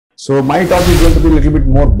So my talk is going to be a little bit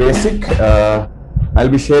more basic. I'll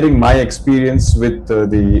be sharing my experience with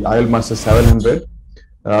the IOLMASTER 700.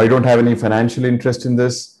 I don't have any financial interest in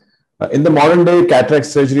this. In the modern day cataract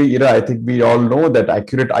surgery era, I think we all know that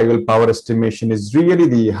accurate IOL power estimation is really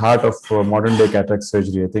the heart of modern day cataract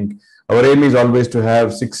surgery. I think our aim is always to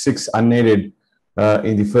have 6/6 unaided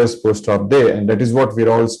in the first post-op day, and that is what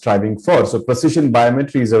we're all striving for. So precision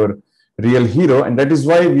biometry is our real hero, and that is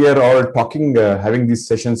why we are all talking, having these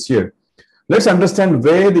sessions here. Let's understand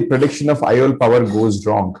where the prediction of IOL power goes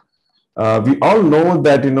wrong. We all know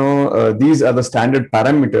that these are the standard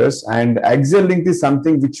parameters, and axial length is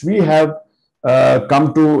something which we have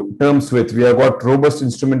come to terms with. We have got robust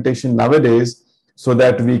instrumentation nowadays so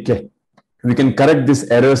that we can correct these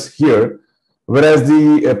errors here. Whereas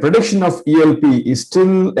the prediction of ELP is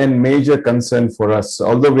still a major concern for us,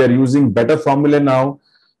 although we are using better formula now,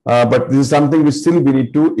 but this is something which still we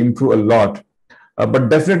need to improve a lot. But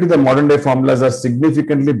definitely the modern day formulas are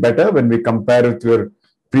significantly better when we compare with your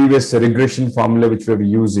previous regression formula which we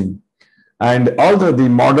were using. And although the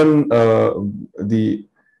modern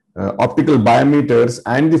optical biometers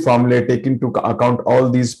and the formula take into account all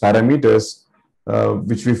these parameters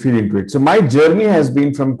which we feed into it. So my journey has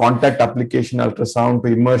been from contact application ultrasound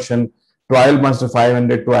to immersion to IOLMASTER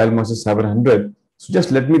 500 to IOLMASTER 700. So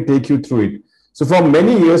just let me take you through it. So for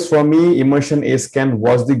many years, for me, immersion A-scan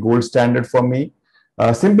was the gold standard for me,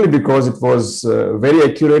 simply because it was very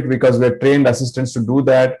accurate, because we are trained assistants to do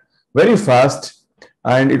that very fast,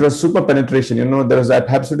 and it was super penetration. There was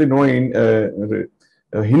absolutely no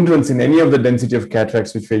hindrance in any of the density of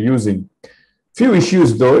cataracts which we're using. Few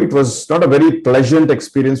issues though, it was not a very pleasant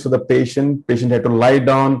experience for the patient. Patient had to lie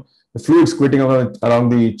down, the fluid squirting around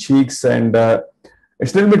the cheeks, and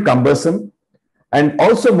it's a little bit cumbersome. And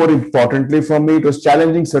also, more importantly for me, it was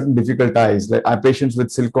challenging certain difficult eyes, like our patients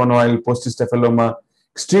with silicone oil, post-cephaloma,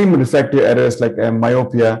 extreme refractive errors like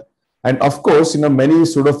myopia, and of course, many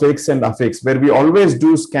pseudophakics and aphakics, where we always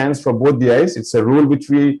do scans for both the eyes. It's a rule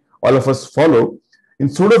which all of us follow. In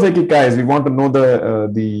pseudophakic eyes, we want to know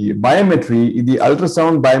the biometry, the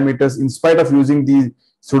ultrasound biometers, in spite of using the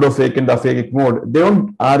pseudophakic and aphakic mode, they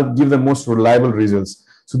don't give the most reliable results.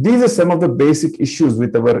 So these are some of the basic issues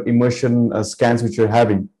with our immersion scans which we're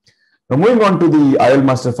having. Now moving on to the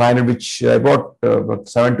IOLMASTER 500, which I bought about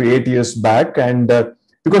 7 to 8 years back, and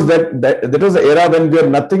because that was the era when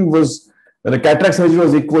the cataract surgery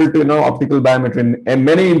was equal to optical biometry. And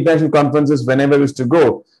many international conferences, whenever I used to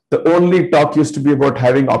go, the only talk used to be about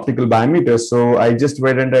having optical biometers. So I just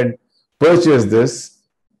went and purchased this.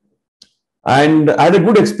 And I had a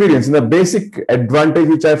good experience. And the basic advantage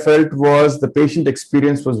which I felt was the patient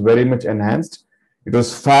experience was very much enhanced. It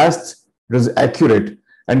was fast, it was accurate,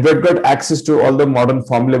 and we got access to all the modern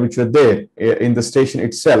formula which were there in the station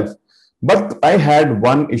itself. But I had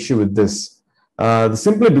one issue with this,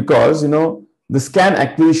 simply because the scan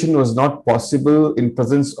acquisition was not possible in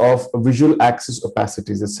presence of visual axis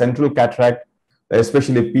opacities. The central cataract,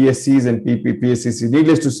 especially PSCs and PSCC,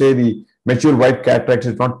 needless to say, the mature white cataract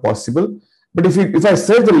is not possible. But if I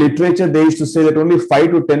search the literature, they used to say that only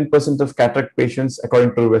 5 to 10% of cataract patients,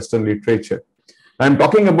 according to Western literature. I'm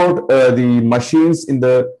talking about the machines in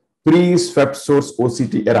the pre-swept source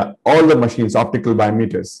OCT era, all the machines, optical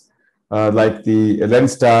biometers, like the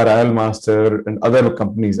Lenstar, IOLMASTER, and other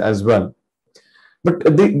companies as well. But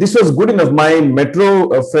this was good enough. My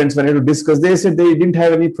metro friends, when I had to discuss, they said they didn't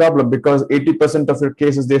have any problem because 80% of their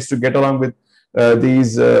cases they used to get along with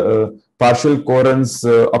these partial coherence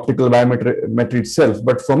optical biometry itself.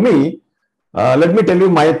 But for me, let me tell you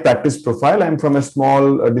my practice profile. I'm from a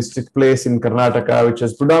small district place in Karnataka, which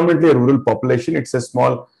is predominantly a rural population. It's a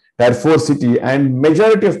small tier 4 city, and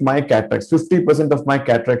majority of my cataracts, 50% of my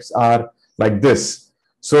cataracts are like this.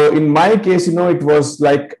 So in my case, it was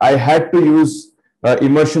like I had to use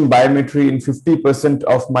immersion biometry in 50%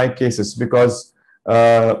 of my cases, because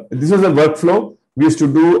this was a workflow. We used to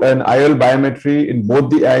do an IOL biometry in both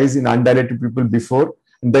the eyes in undilated people before.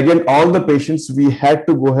 And again, all the patients, we had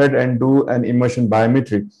to go ahead and do an immersion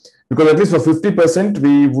biometry, because at least for 50%,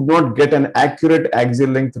 we would not get an accurate axial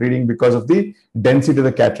length reading because of the density of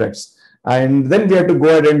the cataracts. And then we had to go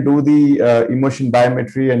ahead and do the immersion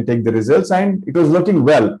biometry and take the results, and it was working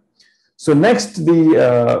well. So next, we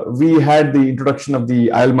had the introduction of the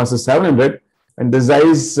IOLMASTER 700, and the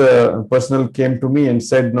Zeiss personnel came to me and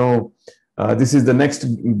said, no, this is the next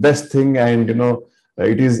best thing, and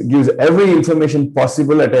gives every information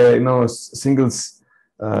possible at a in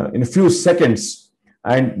a few seconds.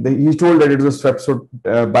 And he told that it was swept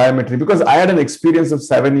biometry. Because I had an experience of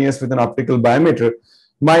 7 years with an optical biometer,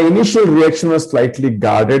 my initial reaction was slightly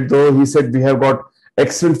guarded, though. He said we have got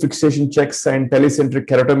excellent fixation checks and telecentric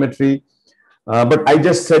keratometry. But I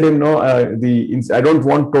just said him, no, I don't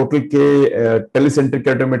want total K telecentric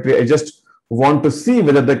keratometry. I just want to see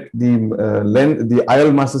whether the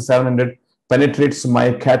IOLMaster 700 penetrates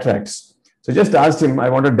my cataracts. So just asked him, I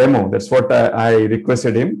want a demo. That's what I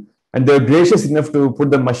requested him. And they were gracious enough to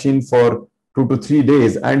put the machine for 2 to 3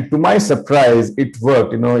 days. And to my surprise, it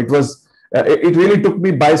worked. It really took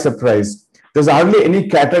me by surprise. There's hardly any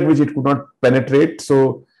cataract which it could not penetrate.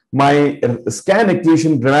 So my scan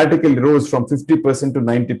accretion dramatically rose from 50% to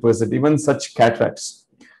 90%, even such cataracts.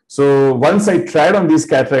 So once I tried on these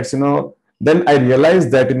cataracts, then I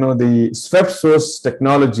realized that, the swept source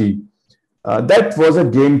technology, that was a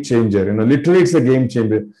game changer. Literally it's a game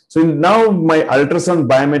changer. So now my ultrasound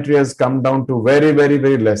biometry has come down to very, very,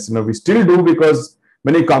 very less. We still do, because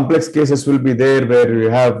many complex cases will be there where you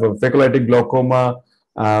have phacolytic glaucoma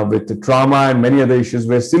with trauma and many other issues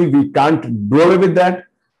where still we can't do away with that.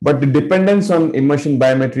 But the dependence on immersion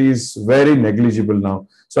biometry is very negligible now.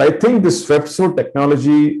 So I think this Swepso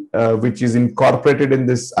technology, which is incorporated in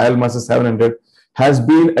this IOLMaster 700, has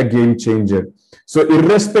been a game changer. So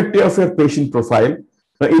irrespective of your patient profile,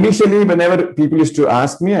 now initially whenever people used to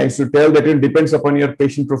ask me, I used to tell that it depends upon your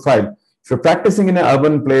patient profile. If you're practicing in an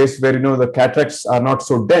urban place where the cataracts are not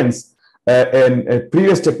so dense, and a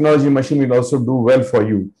previous technology machine will also do well for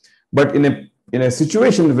you. But in a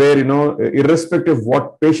situation where, irrespective of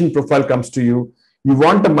what patient profile comes to you, you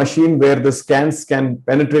want a machine where the scans can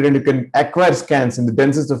penetrate and you can acquire scans in the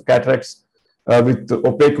densest of cataracts with the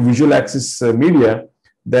opaque visual axis media,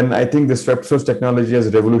 then I think the swept source technology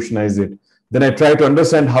has revolutionized it. Then I try to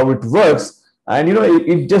understand how it works. And,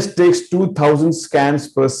 it just takes 2000 scans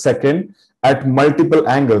per second at multiple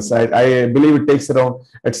angles. I believe it takes around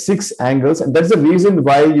at 6 angles. And that's the reason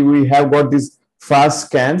why we have got these fast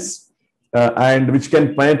scans and which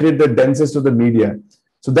can penetrate the densest of the media.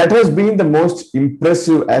 So that has been the most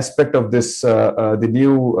impressive aspect of this, the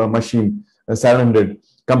new machine 700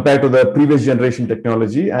 compared to the previous generation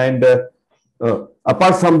technology. And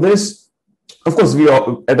apart from this, of course, we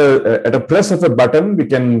at a press of a button, we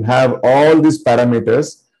can have all these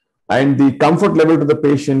parameters, and the comfort level to the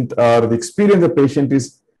patient or the experience of the patient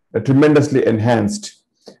is tremendously enhanced.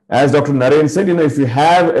 As Dr. Naren said, if you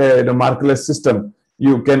have a markerless system,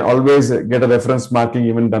 you can always get a reference marking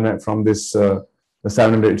even done from this the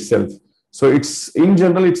 700 itself. So in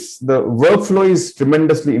general, the workflow is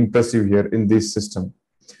tremendously impressive here in this system.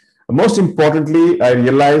 Most importantly, I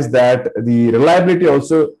realized that the reliability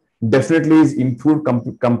also definitely is improved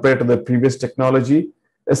compared to the previous technology.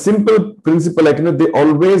 A simple principle, they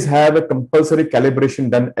always have a compulsory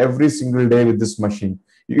calibration done every single day with this machine.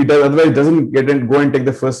 Otherwise, it doesn't go and take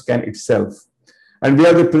the first scan itself. And we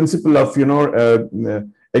have the principle of,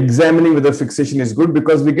 examining whether fixation is good,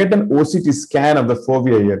 because we get an OCT scan of the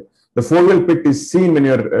fovea here. The foveal pit is seen when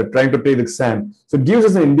you're trying to take the exam. So it gives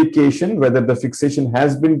us an indication whether the fixation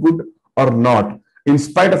has been good or not, in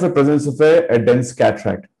spite of the presence of a dense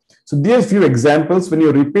cataract. So these few examples, when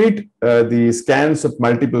you repeat the scans of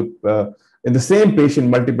multiple in the same patient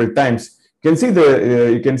multiple times, you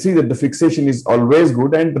can see that the fixation is always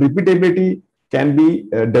good, and repeatability can be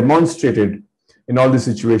demonstrated in all these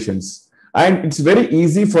situations. And it's very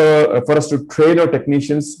easy for us to train our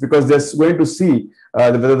technicians, because they're going to see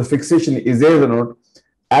whether the fixation is there or not.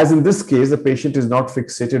 As in this case, the patient is not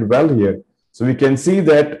fixated well here. So we can see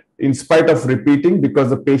that in spite of repeating, because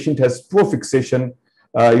the patient has poor fixation,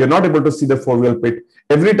 you're not able to see the foveal pit.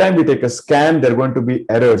 Every time we take a scan, there are going to be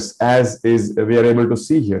errors, as we are able to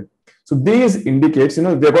see here. So these indicates,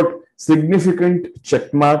 they've got significant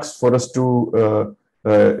check marks for us to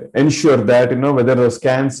ensure that, whether the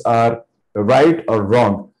scans are right or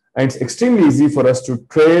wrong. And it's extremely easy for us to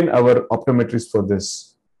train our optometrists for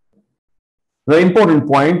this. The important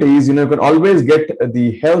point is, you can always get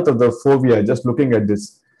the health of the fovea just looking at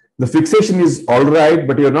this. The fixation is all right,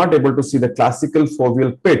 but you're not able to see the classical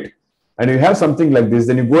foveal pit. And you have something like this,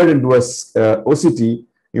 then you go ahead and do a OCT,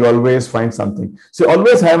 you always find something. So you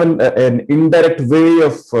always have an indirect way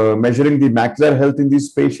of measuring the macular health in these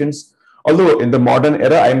patients. Although in the modern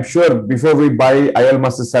era, I'm sure before we buy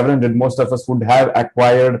IOLMaster 700, most of us would have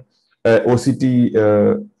acquired OCT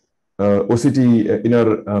in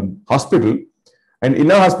our hospital. And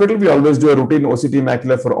in our hospital, we always do a routine OCT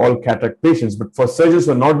macula for all cataract patients. But for surgeons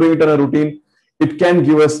who are not doing it on a routine, it can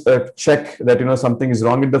give us a check that, something is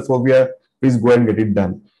wrong in the fovea. Please go and get it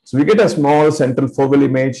done. So we get a small central foveal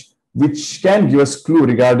image, which can give us clue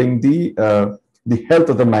regarding the health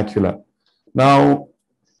of the macula. Now,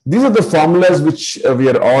 these are the formulas which we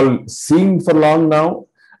are all seeing for long now.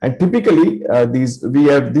 And typically, this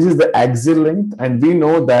is the axial length. And we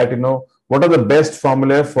know that, what are the best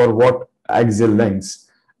formula for what axial lengths.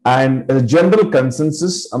 And the general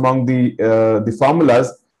consensus among the formulas,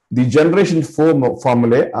 the generation 4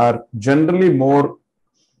 formulae are generally more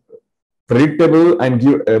predictable and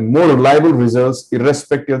give more reliable results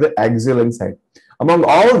irrespective of the axial length side. Among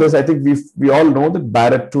all this, I think we all know that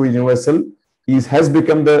Barrett 2 universal has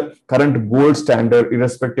become the current gold standard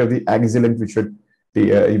irrespective of the axial length which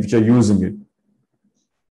are using it.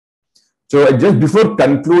 So just before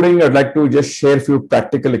concluding, I'd like to just share a few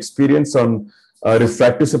practical experience on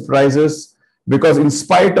refractive surprises, because in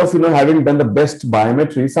spite of having done the best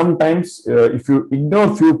biometry, sometimes if you ignore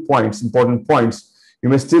a few points, important points, you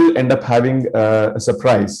may still end up having a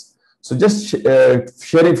surprise. So just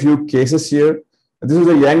sharing a few cases here. This is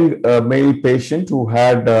a young male patient who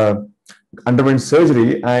had underwent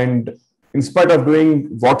surgery, and in spite of doing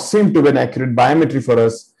what seemed to be an accurate biometry for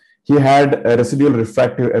us, he had a residual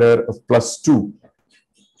refractive error of +2.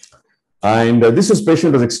 And this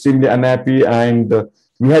patient was extremely unhappy, and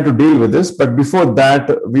we had to deal with this. But before that,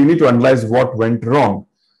 we need to analyze what went wrong.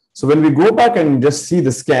 So when we go back and just see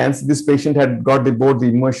the scans, this patient had got both the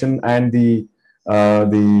immersion and the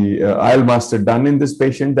IOLMASTER done in this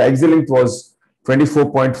patient. The axial length was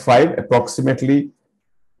 24.5 approximately.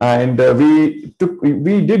 And we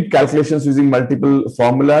did calculations using multiple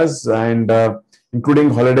formulas and including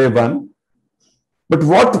holiday 1. But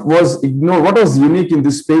what was ignored, what was unique in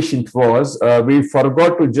this patient was we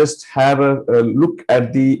forgot to just have a look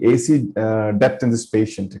at the AC depth in this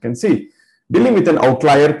patient. You can see, dealing with an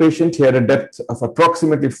outlier patient, he had a depth of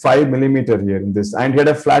approximately 5 millimeter here in this, and he had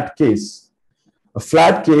a flat case. A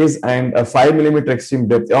flat case and a 5 millimeter extreme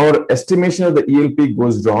depth. Our estimation of the ELP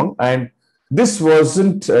goes wrong, and this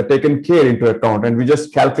wasn't taken care into account, and we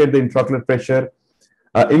just calculate the intraocular pressure,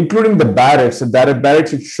 including the Barrett's. So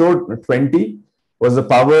Barrett's, it showed 20 was the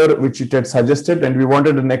power which it had suggested, and we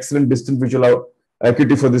wanted an excellent distance visual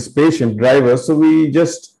acuity for this patient driver. So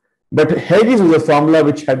but Haigis was a formula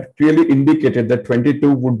which had clearly indicated that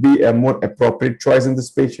 22 would be a more appropriate choice in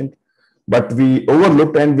this patient. But we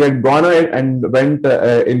overlooked, and we had gone ahead and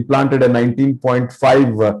implanted a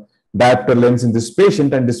 19.5 diopter lens in this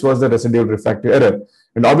patient, and this was the residual refractive error.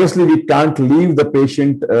 And obviously, we can't leave the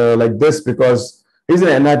patient like this, because he's an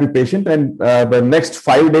unhappy patient. And the next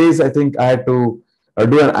 5 days, I think I had to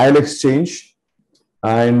do an IOL exchange.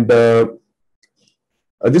 And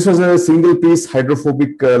this was a single piece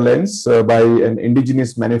hydrophobic lens by an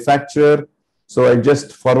indigenous manufacturer. So I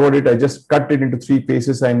just forwarded it, I just cut it into 3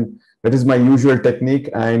 pieces, and that is my usual technique,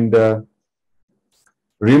 and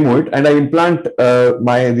remove it. And I implant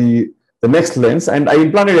the next lens, and I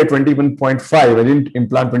implanted at 21.5. I didn't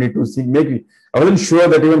implant 22. Maybe I wasn't sure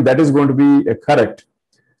that even that is going to be correct,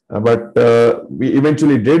 but we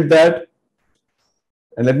eventually did that.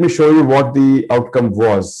 And let me show you what the outcome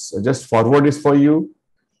was. I just forward this for you.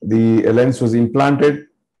 The lens was implanted,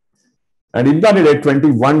 and implanted a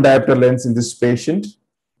 21 diopter lens in this patient.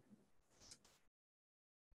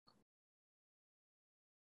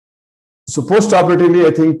 So post-operatively,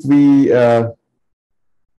 I think we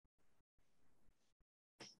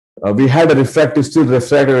had a refractive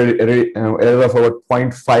error of about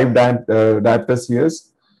 0.5 diopters here.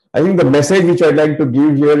 I think the message which I'd like to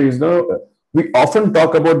give here is, we often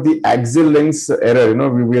talk about the axial length error.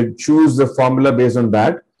 We will choose the formula based on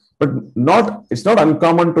that, but it's not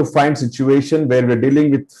uncommon to find situation where we're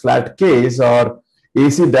dealing with flat case or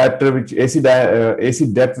AC depth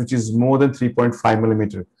which is more than 3.5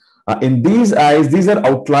 millimeter. In these eyes, these are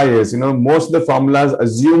outliers. Most of the formulas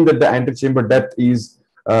assume that the antechamber depth is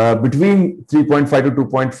between 3.5 to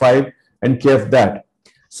 2.5 and KF that.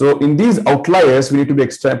 So in these outliers, we need to be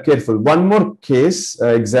extra careful. One more case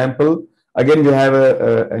example. Again, we have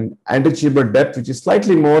an antechamber depth which is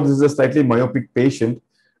slightly more. This is a slightly myopic patient,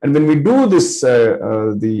 and when we do this,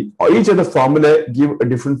 each of the formula give a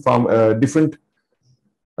different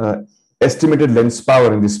estimated lens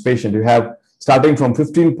power in this patient. You have starting from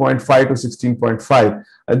 15.5 to 16.5.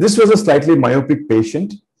 This was a slightly myopic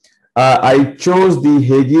patient. I chose the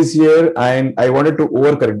Haigis here, and I wanted to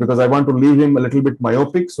overcorrect because I want to leave him a little bit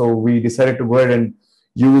myopic. So we decided to go ahead and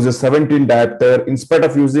use a 17 diopter. Instead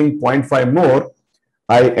of using 0.5 more,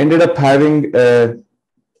 I ended up having a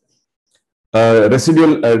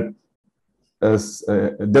residual, there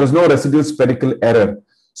was no residual spherical error.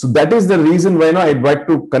 So that is the reason why I'd like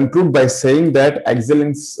to conclude by saying that axial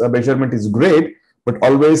length measurement is great, but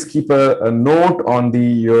always keep a note on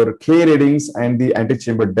your K readings and the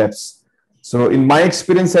antechamber depths. So in my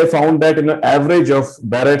experience, I found that average of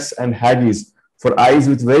Barrett's and Haigis for eyes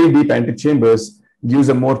with very deep antechambers gives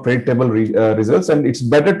a more predictable results, and it's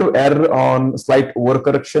better to err on slight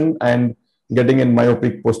overcorrection and getting in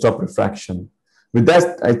myopic post-op refraction. With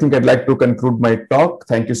that, I think I'd like to conclude my talk.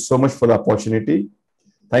 Thank you so much for the opportunity.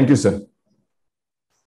 Thank you, sir.